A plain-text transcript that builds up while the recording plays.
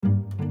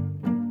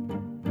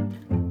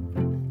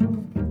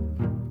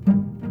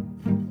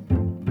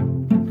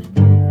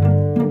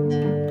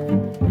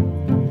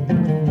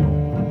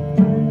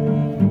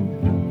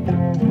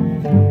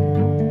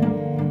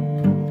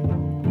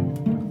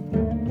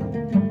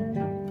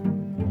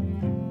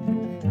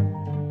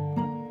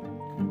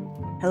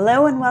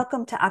Hello and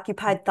welcome to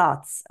Occupied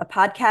Thoughts, a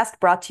podcast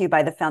brought to you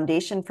by the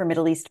Foundation for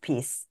Middle East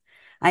Peace.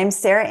 I am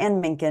Sarah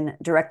Ann Minkin,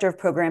 Director of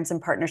Programs and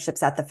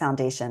Partnerships at the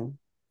Foundation.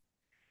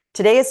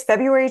 Today is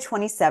February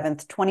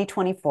 27th,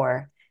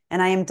 2024,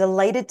 and I am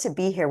delighted to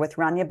be here with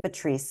Rania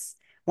Batrice,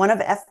 one of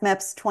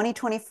FMEP's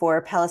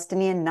 2024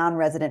 Palestinian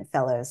Non-Resident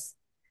Fellows.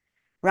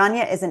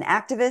 Rania is an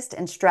activist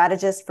and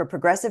strategist for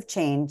progressive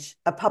change,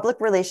 a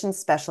public relations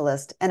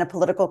specialist, and a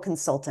political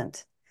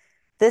consultant.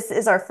 This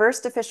is our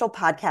first official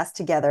podcast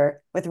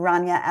together with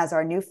Rania as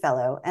our new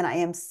fellow, and I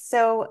am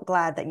so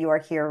glad that you are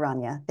here,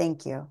 Rania.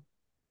 Thank you.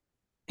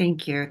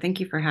 Thank you. Thank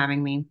you for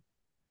having me.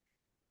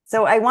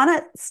 So I want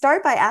to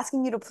start by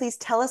asking you to please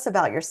tell us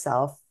about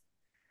yourself.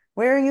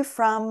 Where are you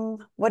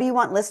from? What do you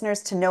want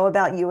listeners to know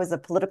about you as a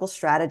political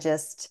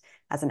strategist,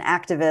 as an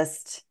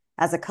activist,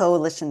 as a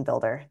coalition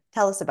builder?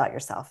 Tell us about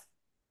yourself.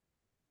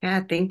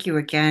 Yeah, thank you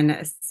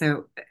again.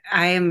 So,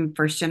 I am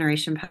first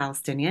generation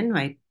Palestinian.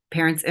 My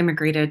parents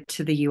immigrated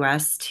to the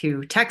US,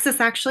 to Texas,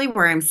 actually,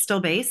 where I'm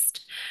still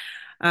based.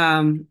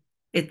 Um,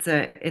 it's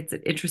an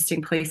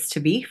interesting place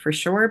to be for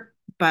sure.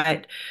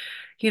 But,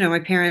 my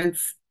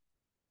parents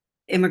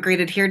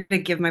immigrated here to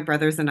give my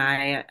brothers and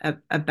I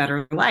a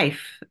better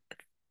life,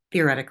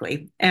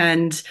 theoretically.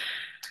 And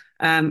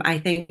I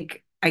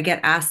think I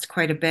get asked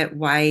quite a bit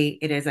why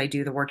it is I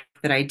do the work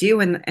that I do,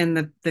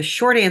 and the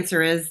short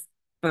answer is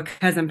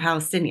because I'm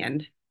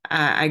Palestinian.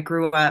 I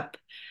grew up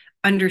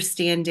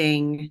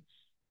understanding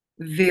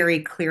very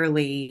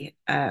clearly,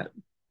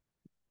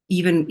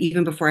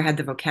 even before I had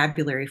the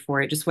vocabulary for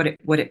it, just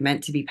what it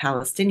meant to be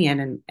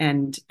Palestinian,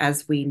 and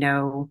as we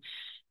know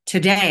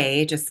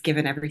today, just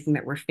given everything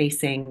that we're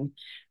facing,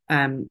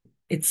 um,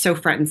 it's so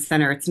front and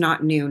center. It's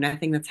not new.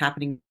 Nothing that's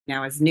happening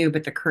now is new,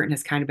 but the curtain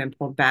has kind of been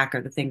pulled back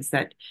of the things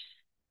that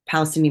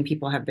Palestinian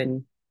people have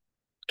been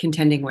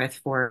contending with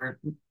for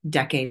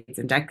decades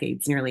and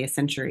decades, nearly a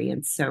century.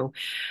 And so,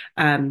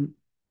 um,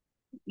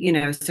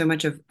 so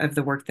much of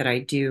the work that I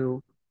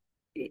do,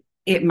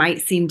 it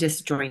might seem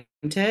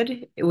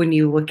disjointed when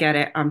you look at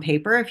it on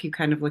paper. If you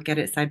kind of look at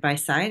it side by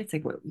side, it's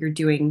like what you're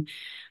doing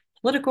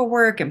political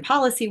work and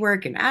policy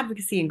work and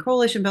advocacy and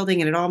coalition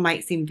building, and it all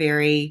might seem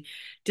very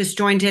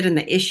disjointed. And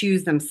the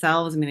issues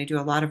themselves, I mean, I do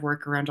a lot of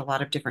work around a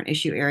lot of different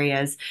issue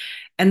areas.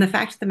 And the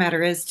fact of the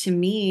matter is, to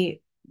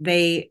me,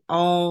 they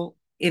all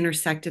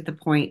intersect at the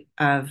point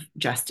of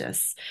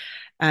justice.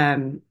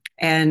 And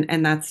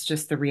that's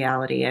just the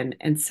reality.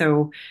 And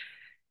so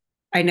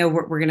I know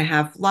we're going to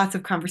have lots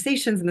of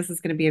conversations, and this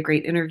is going to be a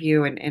great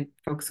interview, and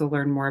folks will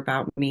learn more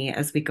about me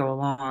as we go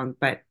along.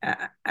 But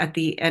at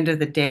the end of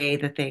the day,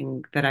 the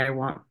thing that I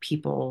want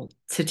people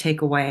to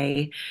take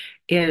away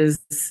is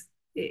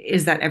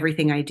is that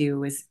everything I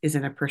do is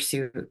in a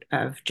pursuit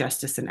of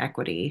justice and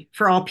equity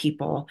for all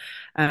people,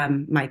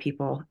 my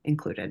people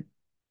included.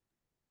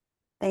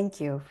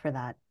 Thank you for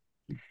that.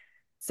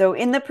 So,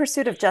 in the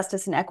pursuit of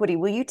justice and equity,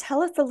 will you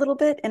tell us a little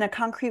bit in a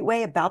concrete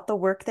way about the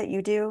work that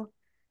you do?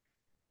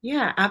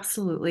 Yeah,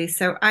 absolutely.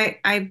 So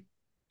I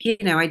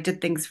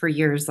did things for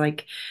years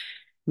like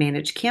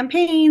manage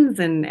campaigns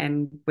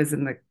and was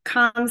in the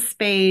comm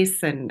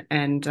space and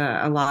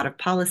a lot of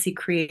policy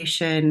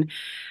creation.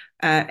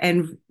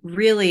 And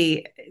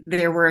really,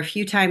 there were a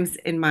few times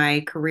in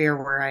my career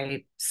where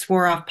I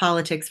swore off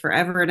politics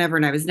forever and ever,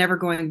 and I was never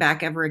going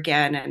back ever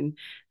again. And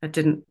that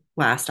didn't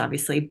last,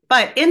 obviously.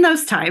 But in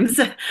those times,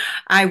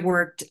 I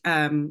worked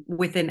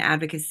within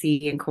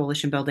advocacy and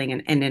coalition building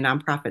and in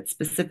nonprofits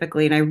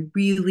specifically. And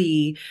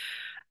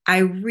I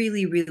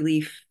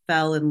really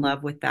fell in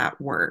love with that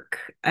work.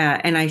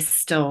 And I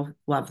still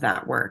love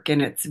that work.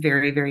 And it's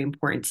very, very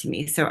important to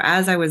me. So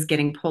as I was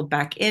getting pulled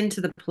back into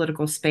the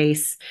political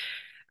space,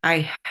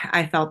 I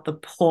felt the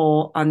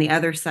pull on the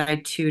other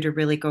side too to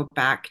really go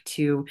back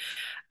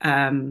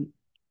um,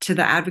 to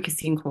the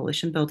advocacy and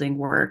coalition building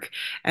work.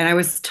 And I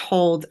was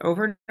told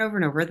over and over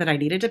and over that I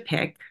needed to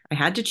pick. I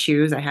had to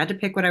choose. I had to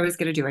pick what I was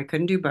going to do. I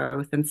couldn't do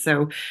both. And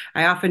so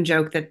I often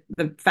joke that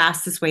the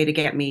fastest way to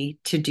get me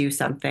to do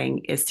something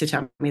is to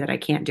tell me that I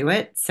can't do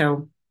it.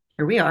 So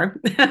here we are.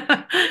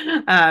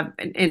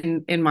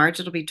 In March,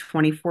 it'll be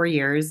 24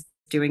 years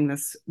doing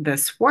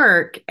this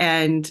work,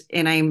 and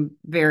I'm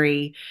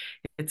very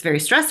it's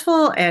very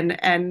stressful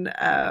and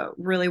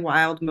really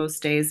wild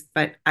most days,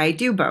 but I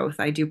do both.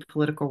 I do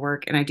political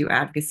work and I do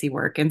advocacy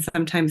work, and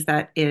sometimes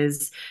that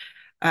is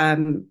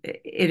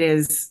it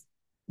is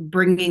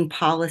bringing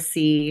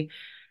policy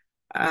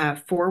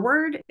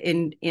forward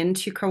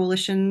into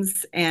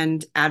coalitions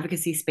and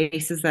advocacy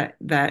spaces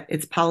that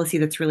it's policy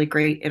that's really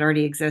great. It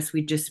already exists.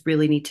 We just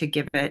really need to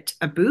give it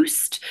a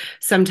boost.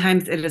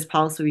 Sometimes it is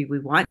policy we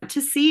want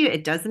to see.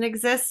 It doesn't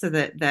exist, so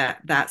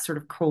that sort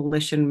of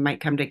coalition might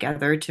come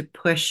together to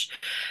push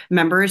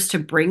members to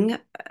bring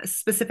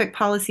specific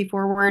policy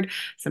forward.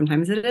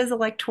 Sometimes it is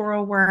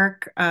electoral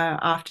work.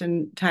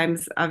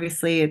 Oftentimes,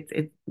 obviously,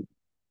 it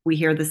we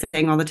hear the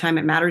saying all the time,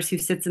 it matters who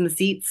sits in the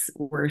seats.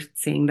 We're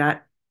seeing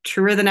that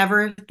truer than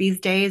ever these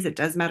days. It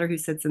does matter who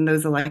sits in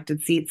those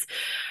elected seats.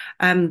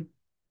 Um,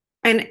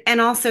 and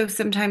also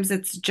sometimes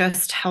it's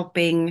just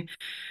helping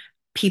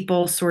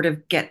people sort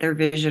of get their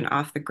vision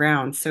off the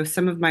ground. So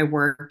some of my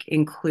work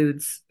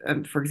includes,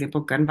 for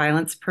example, gun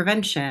violence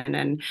prevention,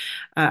 and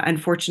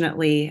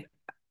unfortunately,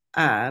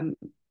 um,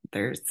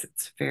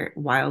 it's very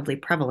wildly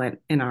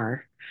prevalent in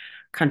our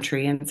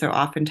country. And so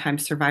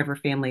oftentimes survivor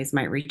families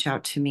might reach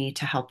out to me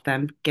to help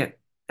them get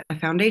a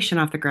foundation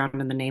off the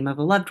ground in the name of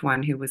a loved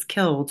one who was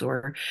killed,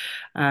 or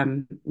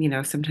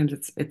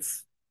sometimes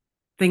it's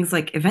things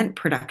like event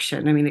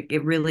production. I mean,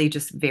 it really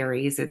just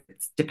varies. It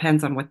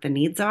depends on what the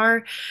needs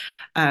are,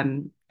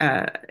 um,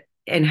 uh,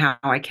 and how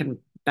I can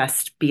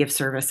best be of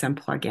service and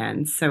plug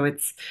in. So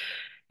it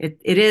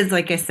is,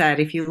 like I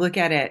said, if you look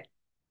at it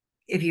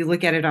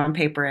on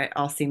paper, it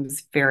all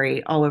seems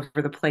very all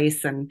over the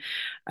place and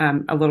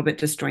a little bit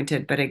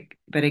disjointed.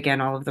 But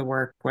again, all of the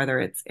work, whether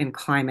it's in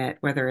climate,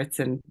 whether it's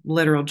in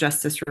literal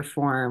justice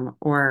reform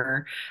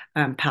or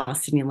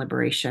Palestinian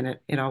liberation,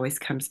 it always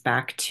comes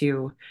back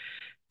to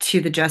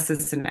the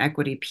justice and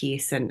equity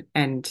piece,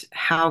 and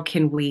how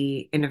can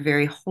we, in a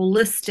very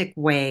holistic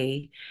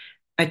way,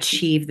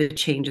 achieve the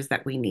changes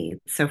that we need.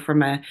 So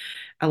from a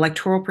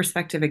electoral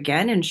perspective,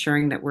 again,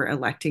 ensuring that we're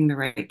electing the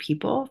right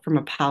people. From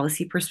a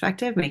policy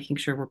perspective, making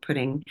sure we're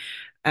putting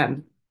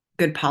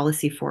good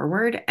policy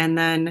forward. And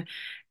then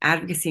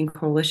advocacy and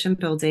coalition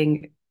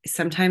building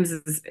sometimes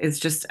is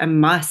just a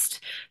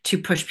must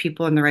to push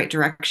people in the right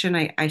direction.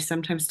 I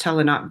sometimes tell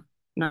a not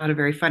a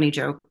very funny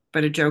joke,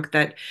 but a joke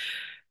that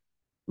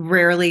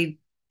rarely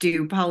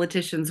do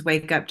politicians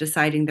wake up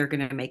deciding they're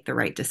going to make the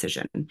right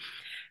decision.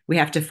 We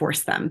have to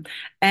force them.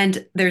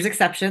 And there's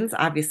exceptions,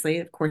 obviously.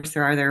 Of course,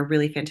 there are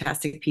really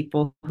fantastic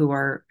people who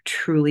are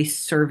truly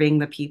serving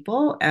the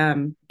people.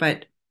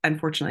 But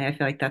unfortunately, I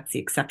feel like that's the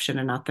exception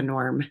and not the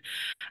norm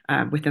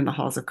within the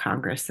halls of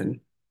Congress and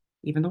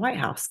even the White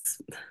House.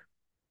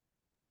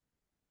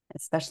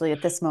 Especially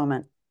at this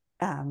moment.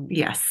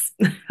 Yes.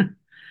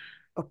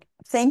 Okay.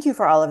 Thank you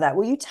for all of that.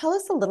 Will you tell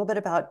us a little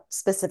bit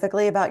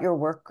specifically about your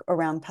work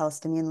around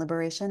Palestinian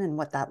liberation and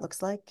what that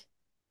looks like?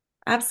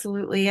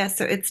 Absolutely. Yes.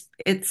 So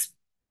it's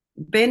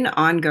been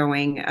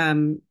ongoing.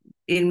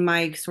 In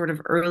my sort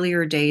of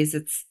earlier days,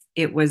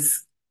 it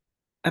was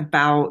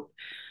about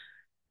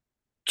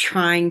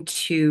trying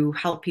to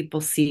help people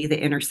see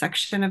the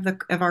intersection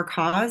of our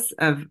cause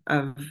of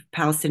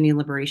Palestinian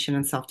liberation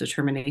and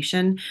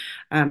self-determination.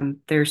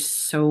 There's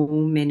so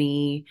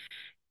many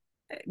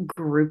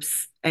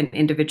groups and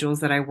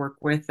individuals that I work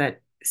with that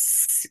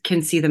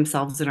can see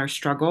themselves in our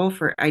struggle.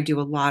 For I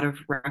do a lot of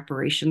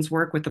reparations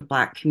work with the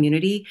Black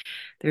community.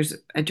 There's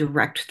a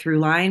direct through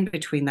line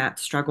between that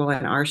struggle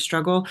and our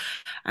struggle.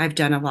 I've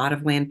done a lot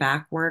of land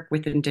back work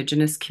with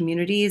Indigenous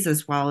communities,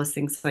 as well as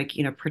things like,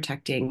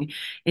 protecting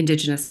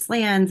Indigenous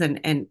lands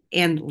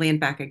and land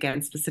back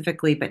again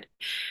specifically, but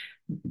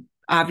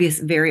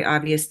very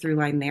obvious through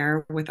line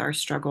there with our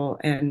struggle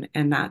and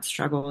that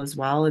struggle as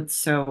well. It's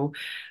so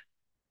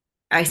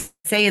I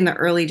say in the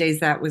early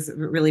days that was a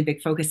really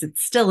big focus. It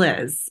still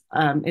is.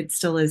 It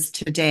still is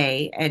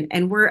today,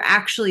 and we're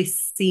actually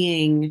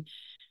seeing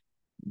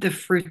the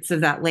fruits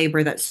of that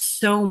labor that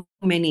so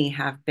many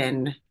have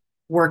been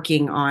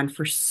working on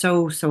for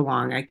so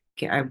long. I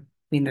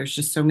mean, there's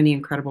just so many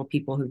incredible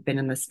people who've been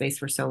in this space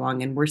for so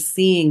long, and we're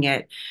seeing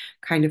it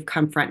kind of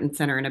come front and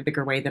center in a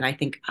bigger way than I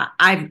think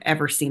I've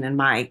ever seen in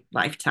my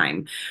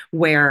lifetime,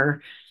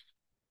 where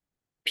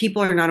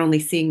people are not only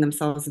seeing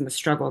themselves in the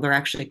struggle, they're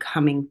actually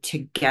coming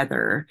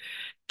together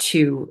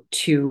to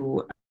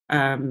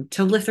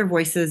lift their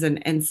voices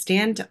and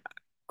stand,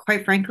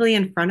 quite frankly,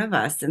 in front of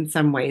us in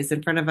some ways,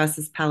 in front of us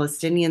as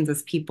Palestinians,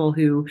 as people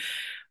who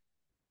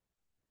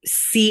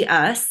see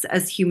us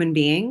as human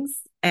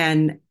beings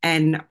and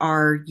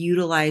are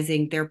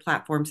utilizing their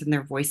platforms and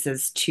their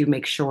voices to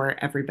make sure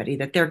everybody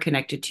that they're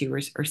connected to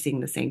are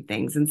seeing the same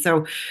things. And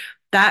so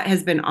that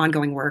has been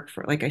ongoing work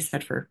for, like I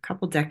said, for a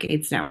couple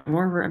decades now.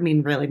 More, I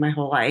mean, really, my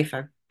whole life.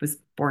 I was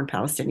born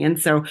Palestinian,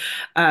 so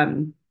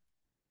and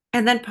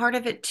then part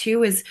of it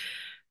too is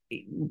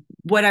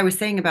what I was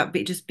saying about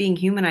just being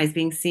humanized,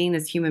 being seen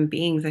as human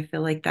beings. I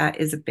feel like that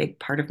is a big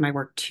part of my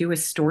work too,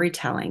 is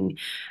storytelling.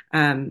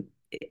 Um,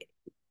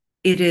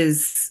 it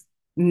is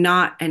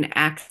not an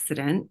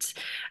accident.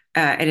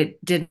 And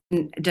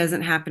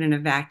doesn't happen in a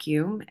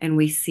vacuum. And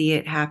we see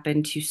it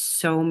happen to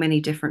so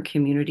many different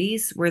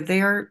communities where they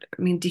are,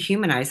 I mean,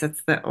 dehumanized.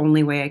 That's the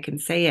only way I can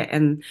say it.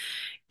 And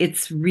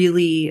it's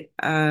really,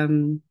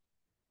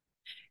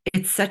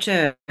 it's such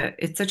a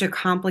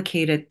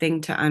complicated thing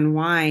to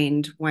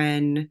unwind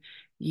when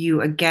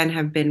you again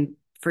have been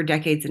for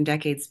decades and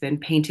decades been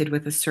painted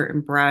with a certain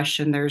brush,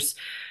 and there's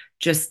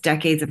just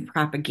decades of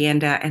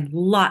propaganda and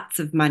lots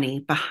of money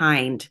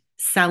behind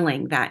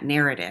selling that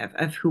narrative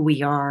of who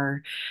we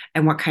are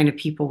and what kind of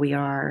people we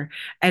are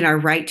and our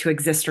right to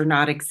exist or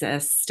not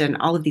exist and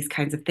all of these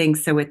kinds of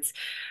things. So it's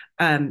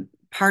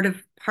part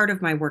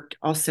of my work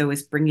also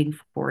is bringing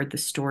forward the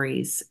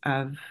stories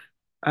of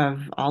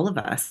all of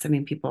us. I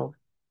mean, people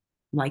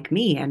like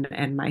me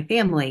and my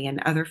family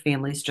and other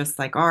families just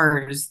like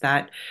ours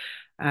that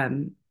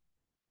um,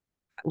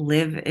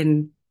 live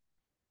in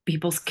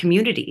people's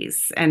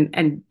communities.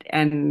 And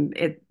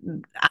it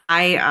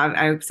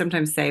I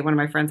sometimes say, one of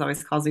my friends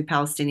always calls me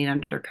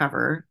Palestinian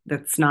undercover.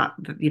 That's not,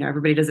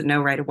 everybody doesn't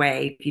know right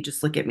away if you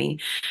just look at me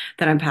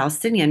that I'm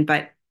Palestinian,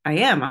 but I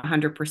am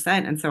 100%.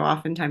 And so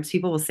oftentimes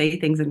people will say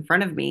things in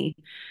front of me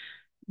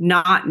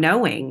not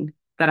knowing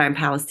that I'm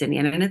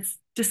Palestinian, and it's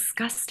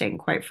disgusting,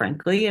 quite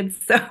frankly. And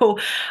so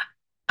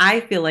I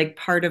feel like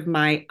part of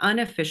my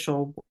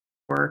unofficial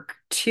work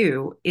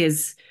too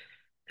is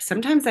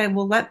sometimes I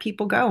will let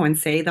people go and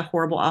say the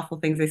horrible, awful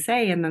things they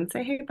say, and then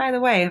say, hey, by the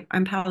way,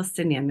 I'm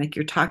Palestinian. Like,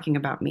 you're talking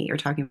about me, you're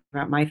talking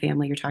about my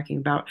family, you're talking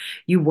about,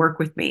 you work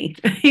with me,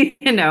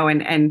 and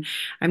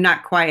I'm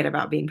not quiet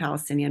about being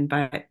Palestinian,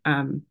 but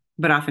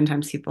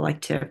oftentimes people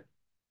like to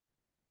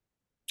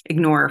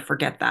ignore or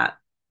forget that.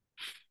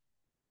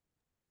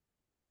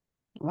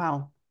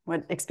 Wow,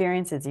 what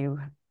experiences you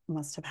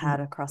must have had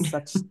across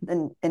such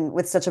and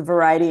with such a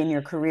variety in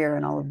your career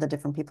and all of the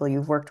different people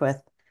you've worked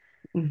with.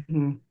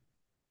 Mm-hmm.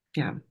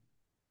 Yeah.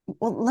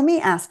 Well, let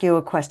me ask you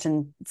a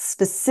question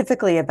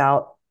specifically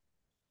about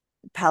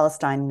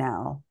Palestine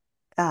now.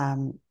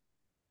 Um,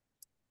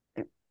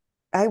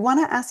 I want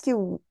to ask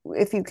you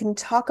if you can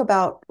talk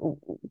about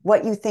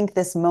what you think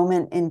this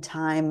moment in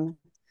time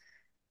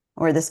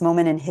or this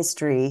moment in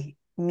history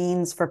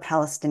means for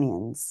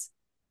Palestinians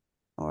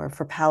or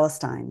for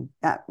Palestine.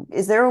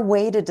 Is there a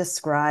way to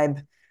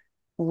describe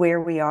where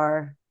we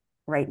are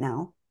right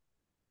now?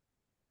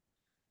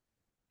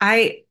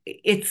 I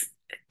it's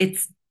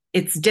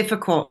it's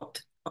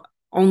difficult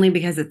only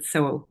because it's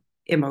so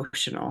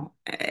emotional.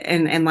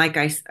 And like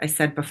I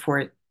said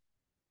before,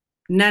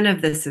 none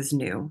of this is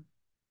new.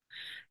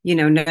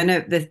 None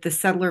of the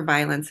settler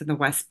violence in the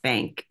West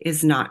Bank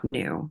is not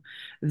new.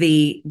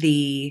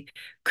 The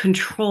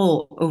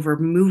control over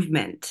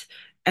movement,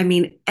 I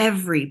mean,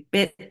 every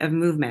bit of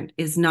movement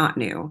is not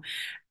new.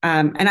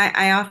 And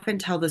I often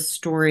tell the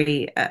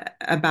story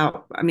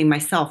about, I mean,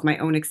 myself, my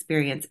own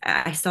experience.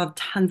 I still have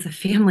tons of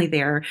family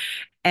there.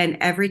 And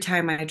every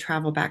time I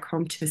travel back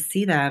home to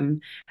see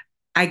them,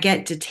 I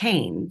get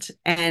detained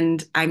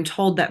and I'm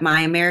told that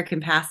my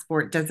American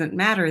passport doesn't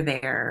matter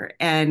there.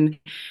 And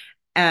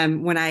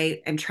when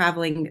I am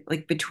traveling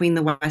like between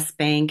the West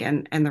Bank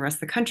and the rest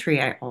of the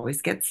country, I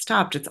always get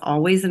stopped. It's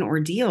always an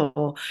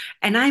ordeal.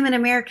 And I'm an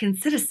American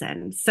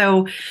citizen.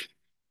 So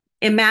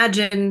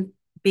imagine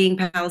being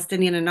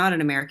Palestinian and not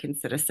an American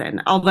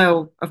citizen.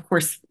 Although, of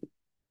course,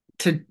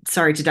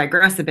 sorry to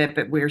digress a bit,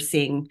 but we're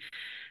seeing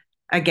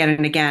again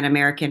and again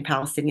American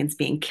Palestinians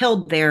being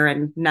killed there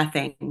and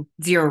nothing,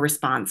 zero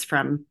response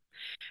from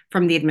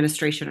the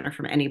administration or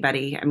from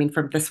anybody. I mean,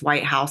 from this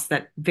White House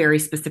that very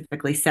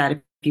specifically said,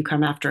 if you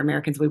come after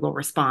Americans, we will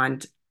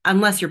respond.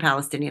 Unless you're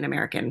Palestinian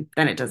American,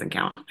 then it doesn't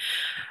count.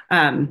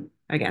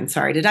 Again,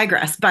 sorry to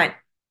digress, but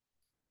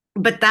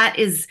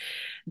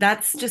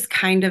that's just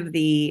kind of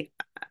the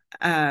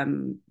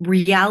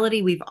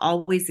reality we've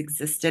always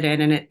existed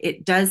in, and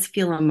it does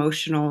feel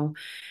emotional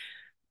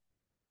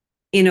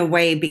in a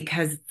way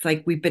because it's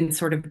like we've been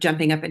sort of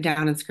jumping up and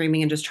down and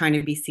screaming and just trying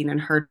to be seen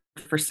and heard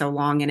for so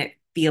long, and it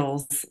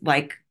feels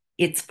like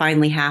it's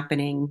finally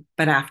happening,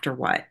 but after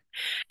what?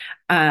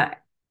 uh,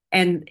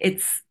 and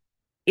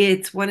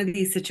it's one of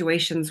these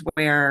situations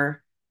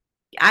where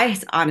I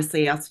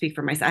honestly, I'll speak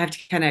for myself, I have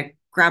to kind of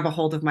grab a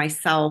hold of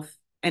myself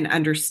and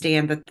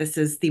understand that this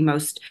is the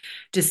most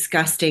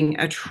disgusting,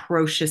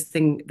 atrocious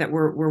thing, that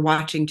we're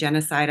watching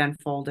genocide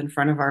unfold in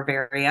front of our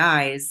very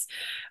eyes,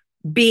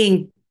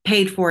 being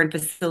paid for and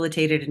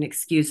facilitated and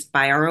excused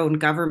by our own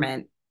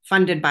government,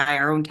 funded by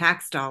our own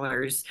tax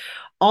dollars.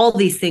 All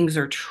these things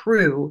are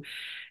true.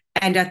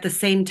 And at the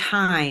same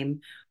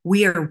time,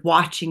 we are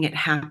watching it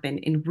happen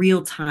in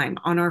real time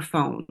on our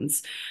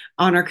phones,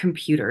 on our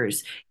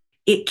computers.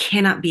 It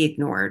cannot be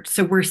ignored.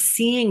 So we're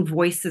seeing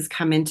voices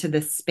come into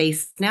this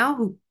space now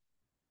who,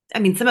 I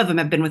mean, some of them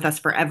have been with us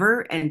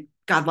forever and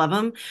God love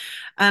them.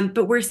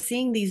 But we're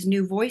seeing these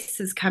new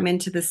voices come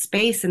into the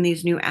space and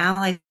these new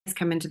allies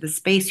come into the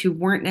space who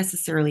weren't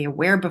necessarily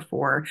aware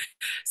before.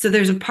 So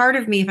there's a part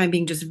of me, if I'm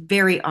being just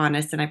very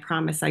honest, and I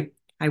promise I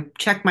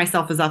check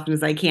myself as often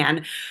as I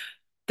can,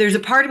 there's a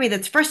part of me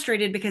that's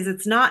frustrated because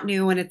it's not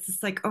new and it's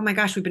just like, oh my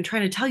gosh, we've been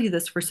trying to tell you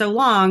this for so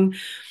long.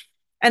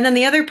 And then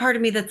the other part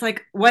of me that's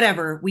like,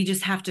 whatever, we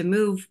just have to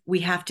move. We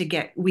have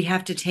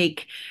to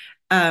take,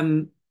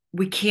 um,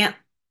 we can't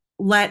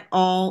let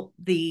all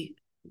the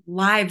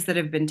lives that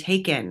have been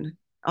taken,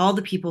 all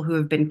the people who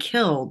have been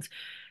killed,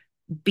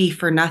 be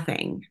for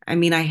nothing. I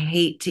mean, I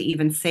hate to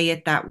even say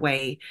it that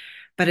way,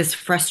 but as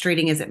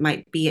frustrating as it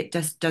might be, it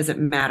just doesn't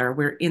matter.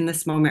 We're in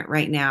this moment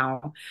right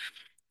now,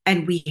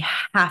 and we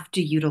have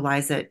to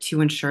utilize it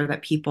to ensure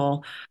that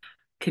people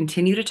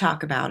continue to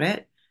talk about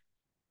it,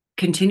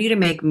 continue to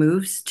make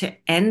moves to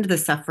end the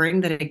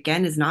suffering that,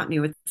 again, is not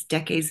new. It's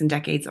decades and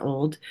decades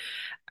old,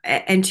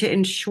 and to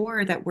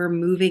ensure that we're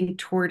moving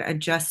toward a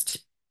just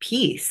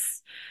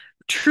peace,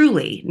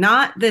 truly,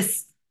 not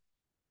this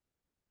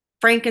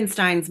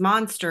Frankenstein's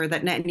monster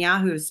that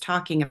Netanyahu is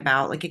talking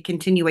about, like a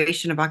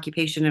continuation of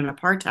occupation and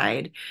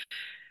apartheid,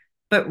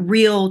 but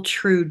real,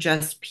 true,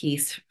 just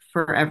peace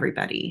for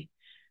everybody.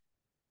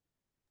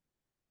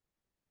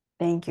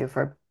 Thank you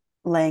for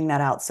laying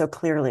that out so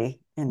clearly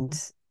and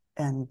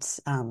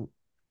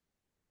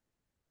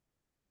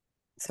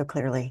so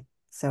clearly,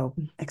 so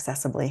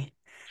accessibly.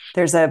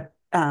 There's a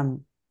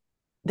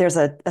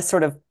a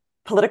sort of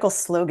political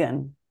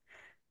slogan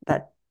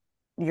that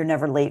you're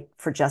never late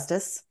for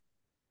justice.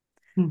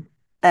 Hmm.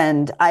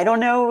 And I don't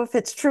know if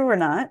it's true or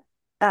not,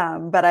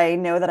 but I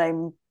know that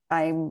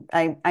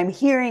I'm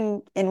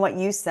hearing in what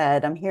you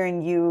said, I'm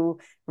hearing you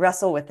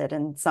wrestle with it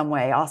in some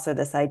way. Also,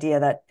 this idea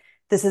that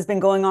this has been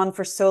going on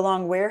for so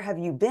long. Where have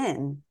you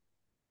been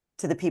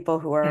to the people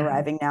who are Yeah.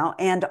 arriving now?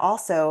 And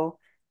also,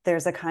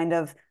 there's a kind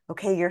of,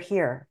 okay, you're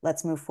here.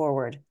 Let's move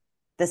forward.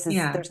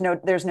 Yeah,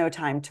 There's no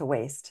time to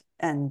waste.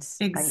 And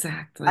I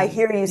exactly.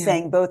 hear you Yeah.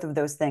 saying both of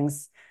those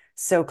things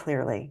so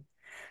clearly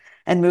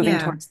and moving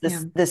Yeah. towards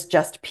Yeah. this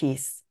just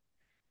peace.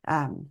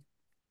 Um,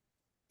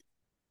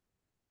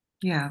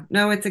 Yeah.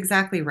 No, it's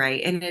exactly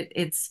right. And it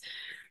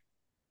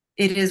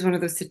is one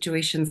of those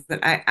situations that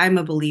I'm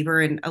a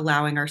believer in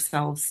allowing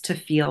ourselves to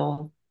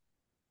feel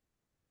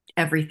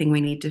everything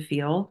we need to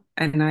feel.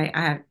 And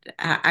I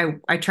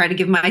try to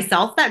give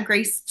myself that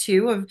grace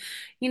too of,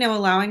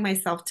 allowing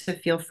myself to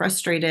feel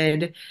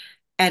frustrated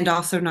and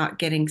also not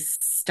getting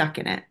stuck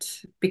in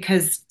it.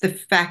 Because the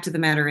fact of the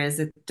matter is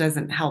it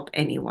doesn't help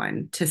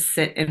anyone to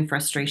sit in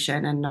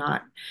frustration and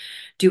not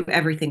do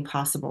everything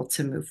possible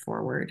to move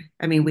forward.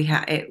 I mean,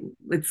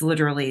 it's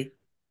literally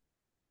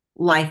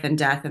life and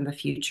death and the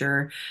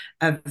future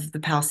of the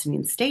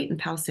Palestinian state and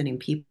Palestinian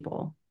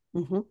people.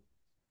 mhm,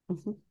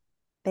 mhm.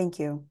 Thank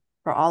you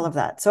for all of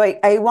that. So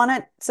I want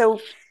to,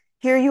 so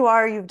here you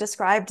are, you've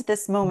described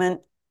this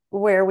moment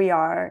where we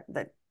are,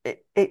 that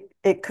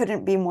it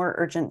couldn't be more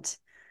urgent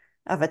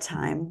of a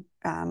time,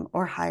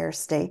 or higher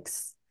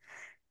stakes.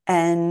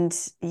 And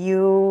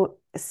you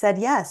said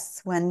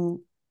yes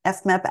when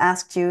FMEP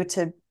asked you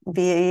to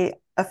be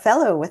a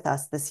fellow with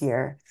us this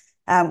year,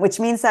 which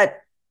means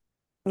that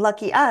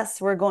lucky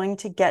us, we're going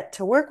to get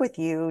to work with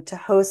you to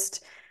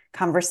host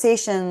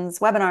conversations,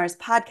 webinars,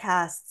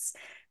 podcasts,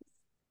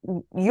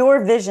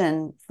 your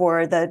vision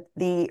for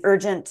the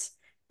urgent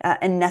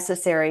and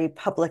necessary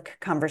public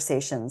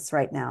conversations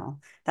right now.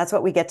 That's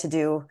what we get to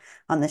do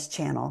on this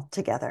channel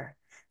together.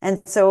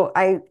 And so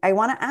I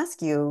want to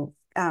ask you,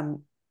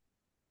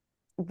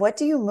 what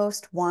do you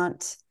most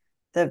want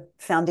the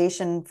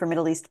Foundation for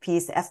Middle East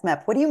Peace,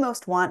 FMEP, what do you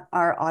most want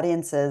our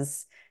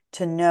audiences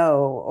to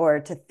know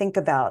or to think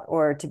about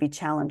or to be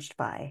challenged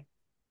by?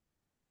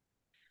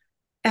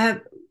 Uh,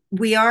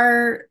 we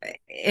are,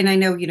 and I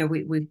know,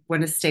 we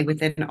want to stay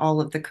within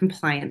all of the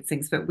compliance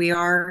things, but we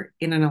are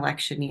in an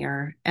election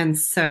year. And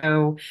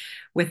so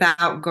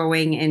without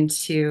going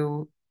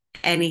into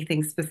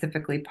anything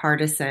specifically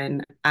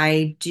partisan,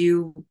 I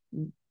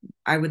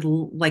would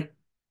like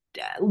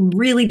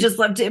really just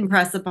love to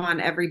impress upon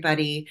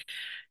everybody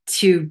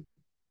to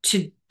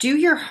do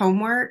your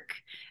homework.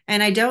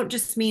 And I don't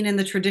just mean in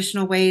the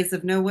traditional ways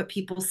of know what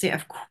people say,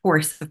 of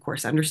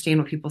course understand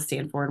what people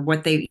stand for and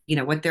what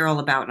what they're all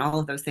about and all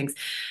of those things,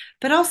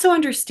 but also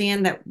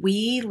understand that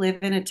we live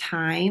in a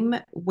time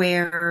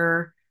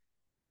where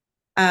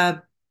uh,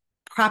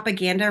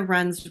 propaganda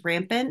runs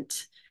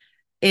rampant.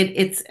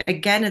 It's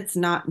again, it's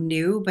not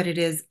new, but it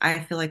is, I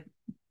feel like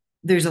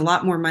there's a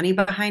lot more money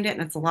behind it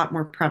and it's a lot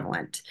more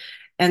prevalent.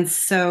 And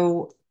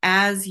so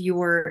as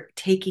you're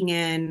taking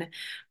in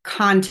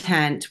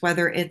content,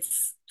 whether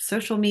it's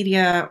social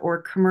media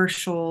or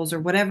commercials or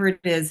whatever it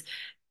is,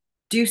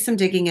 do some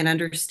digging and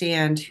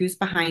understand who's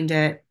behind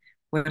it.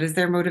 What is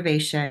their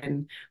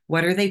motivation?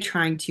 What are they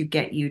trying to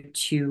get you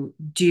to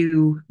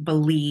do,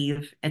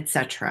 believe,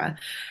 etc.?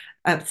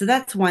 So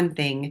that's one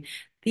thing.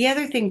 The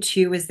other thing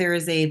too is there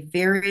is a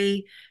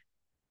very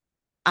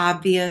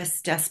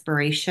obvious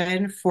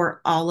desperation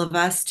for all of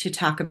us to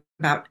talk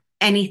about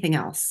anything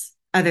else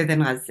other than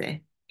Gaza,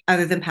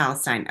 other than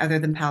Palestine, other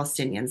than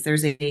Palestinians.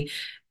 There's a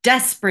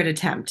desperate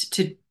attempt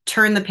to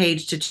turn the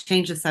page, to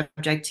change the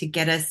subject, to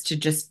get us to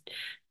just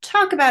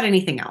talk about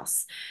anything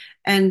else.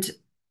 And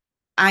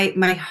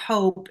my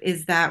hope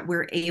is that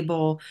we're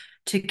able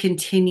to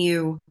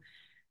continue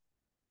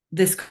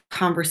this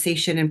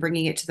conversation and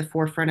bringing it to the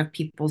forefront of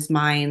people's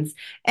minds,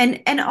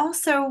 and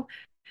also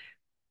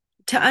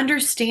to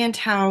understand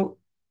how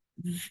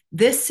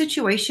this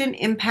situation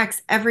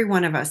impacts every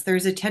one of us.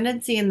 There's a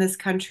tendency in this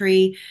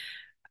country.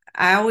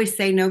 I always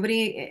say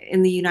nobody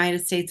in the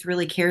United States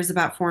really cares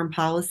about foreign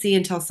policy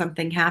until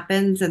something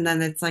happens, and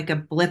then it's like a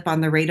blip on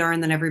the radar,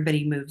 and then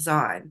everybody moves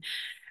on.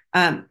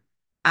 Um,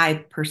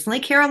 I personally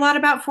care a lot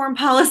about foreign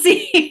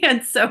policy,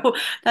 and so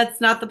that's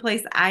not the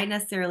place I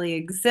necessarily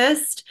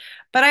exist.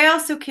 But I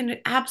also can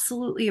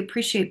absolutely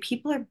appreciate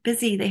people are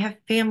busy. They have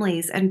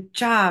families and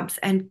jobs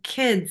and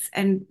kids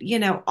and,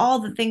 all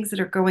the things that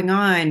are going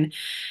on.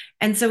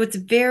 And so it's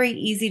very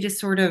easy to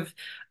sort of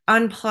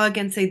unplug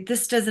and say,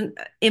 this doesn't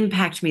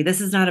impact me.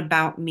 This is not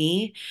about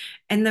me.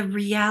 And the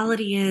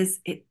reality is,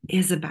 it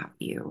is about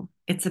you.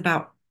 It's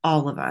about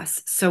all of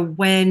us. So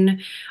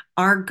when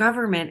our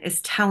government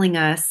is telling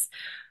us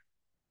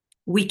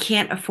we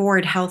can't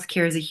afford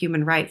healthcare as a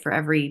human right for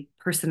every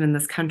person in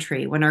this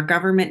country. When our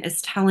government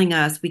is telling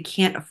us we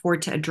can't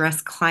afford to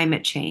address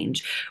climate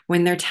change,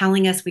 when they're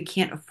telling us we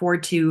can't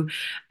afford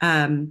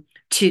um,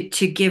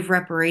 to give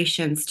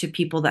reparations to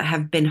people that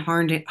have been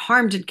harmed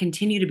and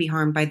continue to be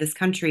harmed by this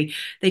country.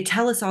 They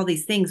tell us all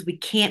these things. We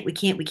can't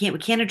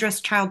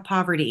address child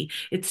poverty.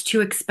 It's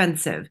too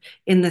expensive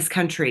in this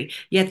country.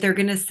 Yet they're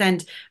going to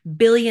send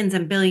billions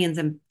and billions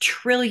and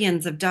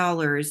trillions of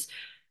dollars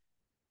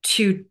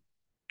to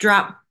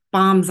drop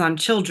bombs on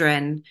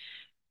children.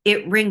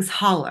 It rings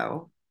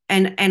hollow.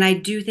 And I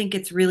do think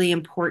it's really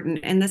important.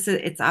 And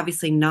it's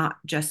obviously not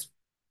just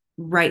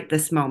right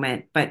this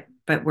moment, but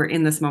we're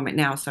in this moment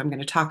now, so I'm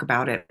going to talk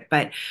about it.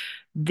 But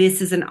this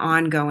is an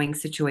ongoing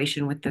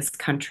situation with this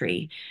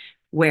country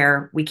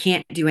where we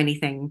can't do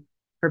anything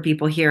for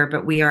people here,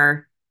 but we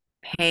are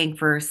paying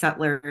for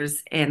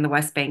settlers in the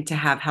West Bank to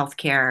have health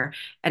care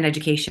and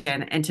education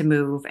and to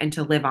move and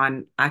to live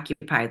on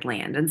occupied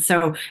land.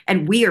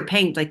 And we are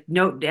paying, like,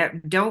 no,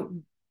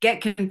 don't get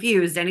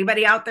confused.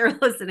 Anybody out there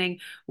listening,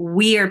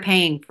 we are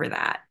paying for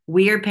that.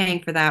 We are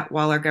paying for that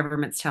while our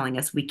government's telling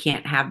us we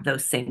can't have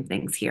those same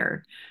things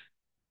here.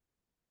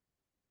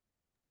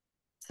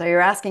 So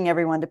you're asking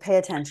everyone to pay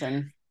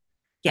attention, do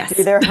Yes,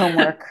 their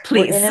homework.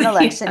 We're in please. an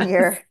election Yes.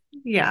 year.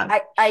 Yeah.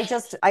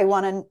 I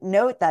want to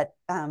note that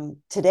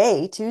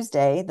today,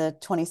 Tuesday, the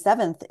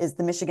 27th, is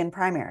the Michigan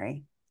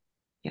primary.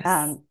 Yes.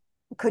 Um,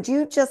 could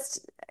you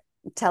just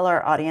tell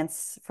our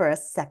audience for a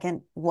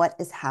second what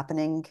is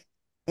happening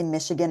in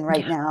Michigan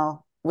right Yeah.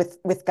 now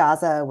with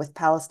Gaza, with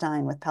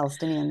Palestine, with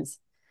Palestinians?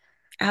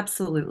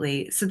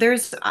 Absolutely. So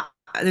there's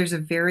a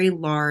very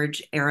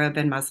large Arab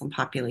and Muslim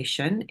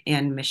population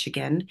in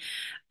Michigan,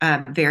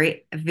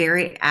 very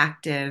very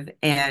active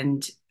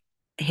and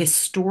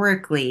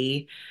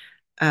historically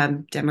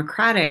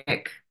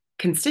democratic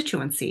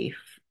constituency,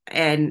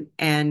 and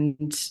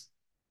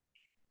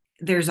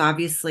there's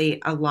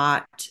obviously a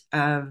lot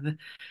of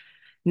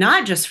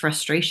not just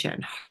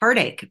frustration,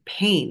 heartache,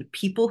 pain,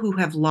 people who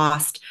have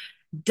lost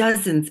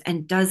dozens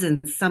and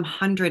dozens, some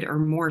hundred or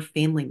more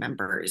family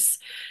members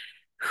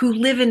who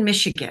live in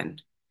Michigan.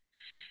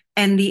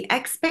 And the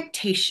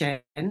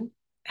expectation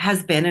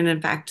has been, and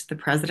in fact, the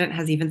president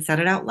has even said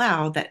it out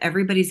loud, that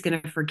everybody's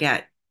going to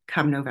forget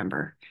come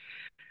November.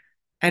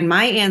 And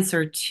my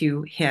answer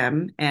to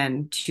him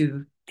and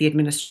to the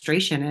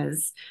administration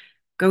is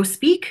go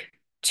speak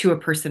to a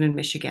person in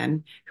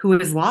Michigan who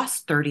has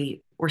lost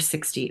 30 or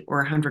 60 or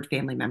 100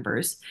 family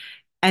members,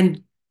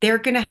 and they're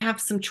going to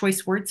have some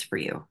choice words for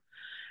you.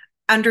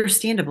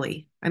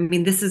 Understandably. I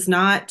mean, this is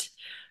not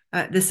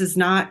what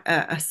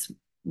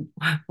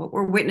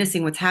we're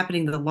witnessing, what's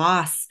happening, the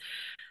loss,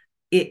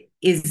 it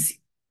is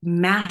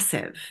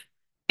massive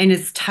and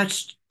is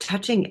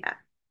touching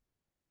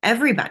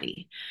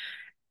everybody.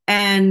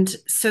 And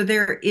so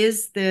there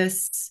is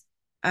this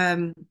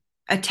um,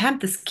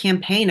 attempt, this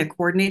campaign, a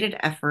coordinated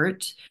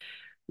effort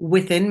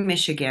within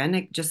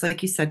Michigan. Just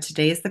like you said,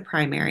 today is the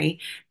primary.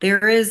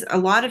 There is a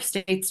lot of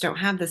states don't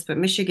have this, but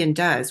Michigan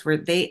does, where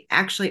they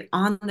actually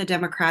on the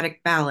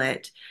Democratic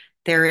ballot,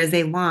 there is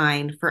a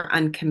line for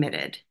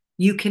uncommitted.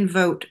 You can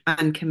vote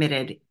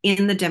uncommitted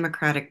in the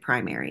Democratic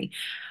primary.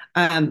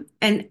 And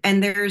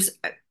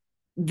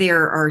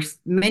there are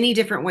many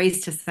different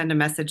ways to send a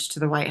message to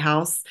the White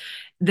House.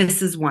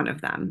 This is one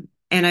of them.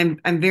 And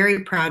I'm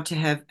very proud to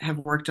have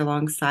worked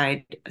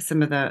alongside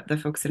some of the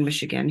folks in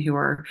Michigan who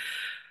are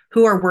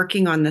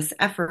working on this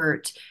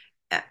effort.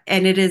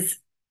 And it's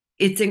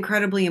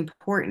incredibly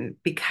important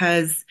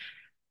because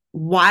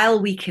while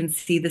we can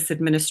see this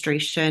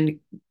administration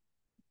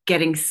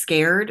getting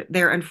scared,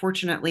 they're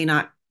unfortunately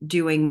not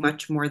doing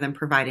much more than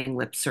providing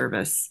lip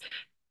service.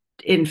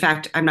 In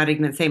fact, I'm not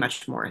even going to say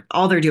much more.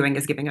 All they're doing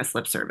is giving us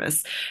lip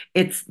service.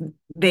 It's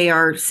They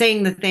are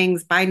saying the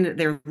things. Biden,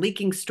 they're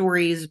leaking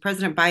stories.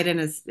 President Biden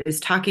is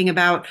talking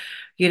about,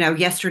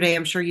 yesterday,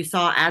 I'm sure you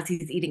saw, as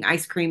he's eating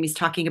ice cream, he's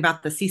talking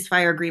about the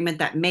ceasefire agreement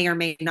that may or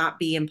may not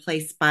be in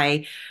place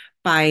by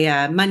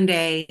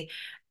Monday,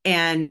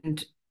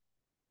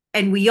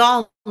 and we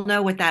all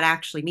know what that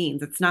actually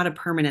means. It's not a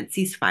permanent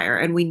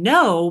ceasefire. And we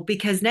know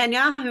because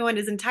Netanyahu and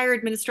his entire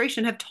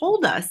administration have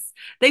told us.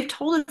 They've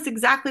told us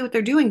exactly what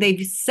they're doing.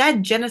 They've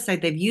said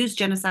genocide. They've used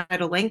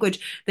genocidal language.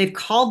 They've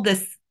called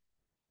this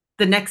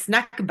the next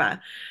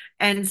Nakba.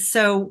 And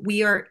so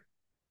we are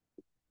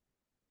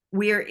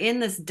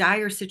in this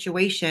dire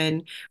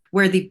situation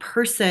where the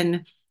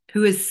person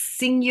who is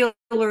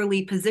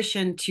singularly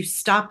positioned to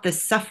stop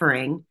this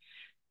suffering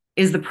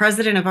is the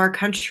president of our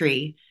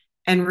country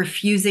and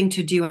refusing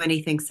to do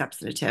anything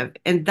substantive.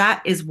 And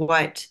that is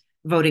what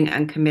voting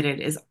uncommitted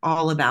is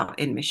all about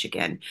in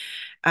Michigan.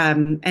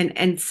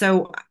 And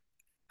so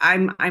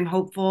I'm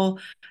hopeful.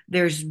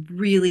 There's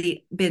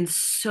really been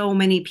so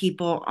many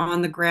people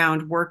on the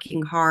ground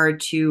working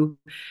hard to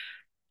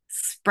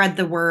spread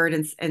the word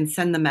and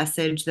send the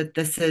message that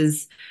this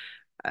is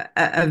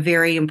a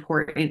very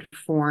important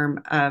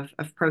form of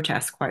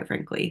protest, quite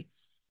frankly.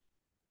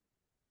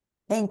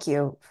 Thank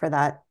you for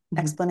that Mhm.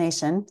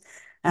 explanation,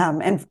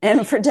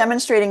 and for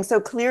demonstrating so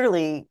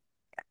clearly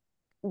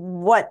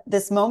what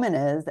this moment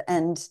is,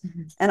 and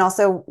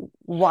also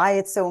why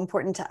it's so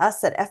important to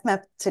us at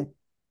FMEP to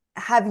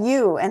have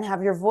you and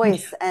have your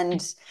voice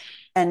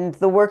and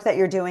the work that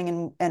you're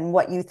doing and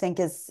what you think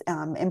is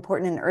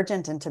important and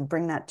urgent, and to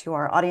bring that to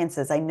our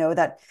audiences. I know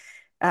that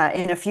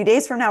in a few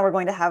days from now, we're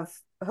going to have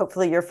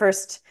hopefully another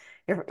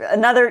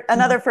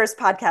first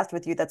podcast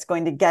with you that's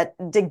going to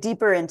dig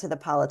deeper into the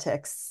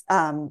politics.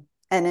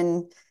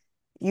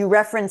 You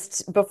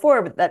referenced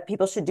before that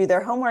people should do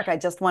their homework. I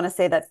just want to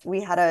say that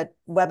we had a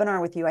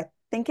webinar with you, I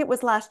think it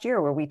was last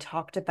year, where we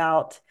talked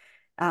about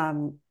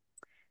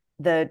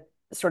the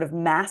sort of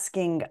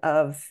masking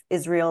of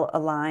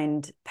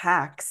Israel-aligned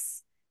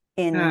PACs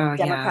in Oh, yeah.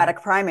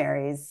 Democratic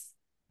primaries.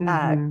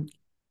 Mm-hmm.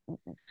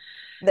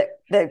 We'll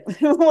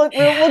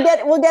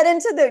get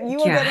into you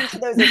will Yeah. get into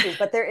those issues,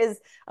 but there is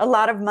a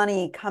lot of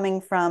money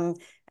coming from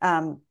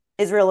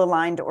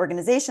Israel-aligned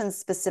organizations,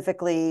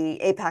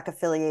 specifically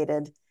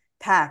AIPAC-affiliated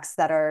PACs,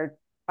 that are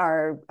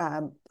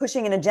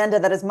pushing an agenda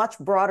that is much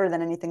broader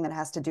than anything that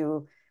has to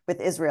do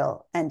with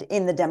Israel and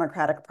in the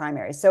Democratic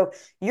primary. So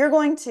you're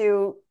going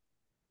to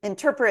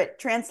interpret,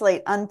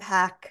 translate,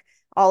 unpack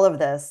all of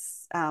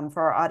this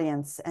for our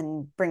audience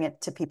and bring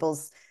it to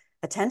people's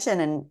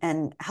attention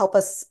and help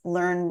us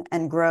learn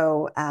and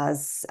grow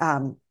as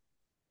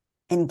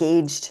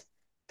engaged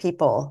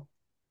people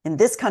in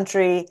this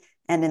country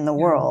and in the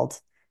world.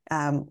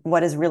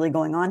 What is really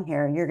going on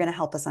here? You're going to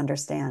help us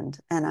understand.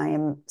 And I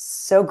am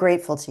so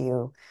grateful to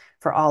you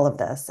for all of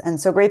this, and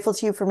so grateful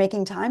to you for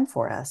making time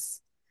for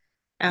us.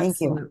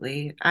 Thank you.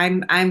 Absolutely.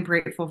 I'm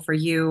grateful for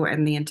you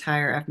and the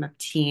entire FMEP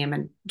team,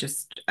 and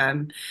just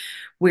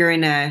we're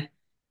in a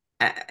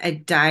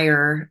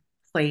dire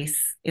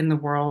place in the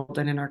world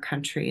and in our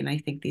country, and I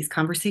think these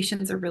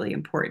conversations are really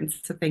important.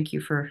 So thank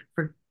you for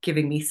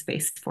giving me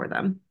space for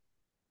them.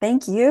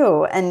 Thank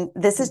you. And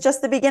this is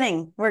just the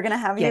beginning. We're going to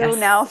have you Yes.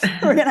 now.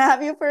 We're going to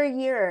have you for a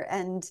year.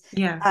 And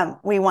Yeah.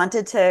 we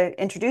wanted to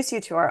introduce you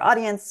to our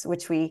audience,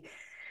 which we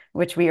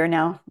are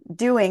now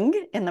doing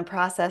in the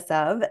process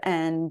of.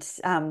 And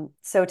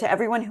so to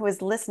everyone who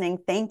is listening,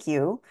 thank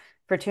you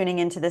for tuning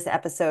into this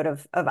episode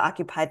of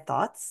Occupied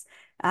Thoughts.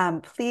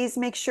 Please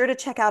make sure to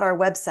check out our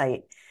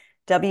website,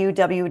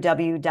 www.fmep.org.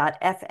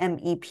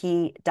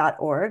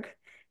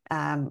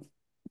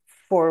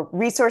 For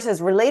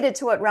resources related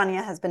to what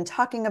Rania has been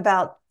talking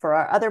about, for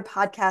our other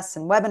podcasts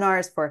and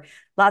webinars, for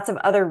lots of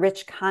other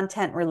rich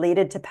content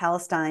related to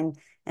Palestine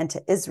and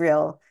to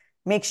Israel.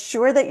 Make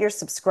sure that you're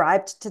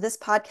subscribed to this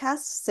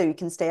podcast so you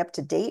can stay up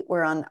to date.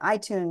 We're on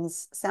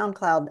iTunes,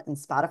 SoundCloud, and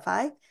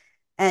Spotify.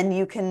 And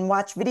you can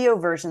watch video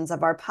versions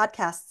of our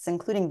podcasts,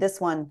 including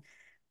this one,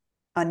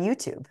 on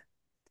YouTube.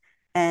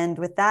 And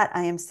with that,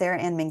 I am Sarah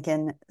Ann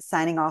Minkin,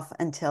 signing off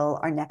until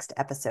our next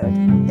episode.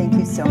 Thank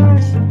you so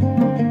much.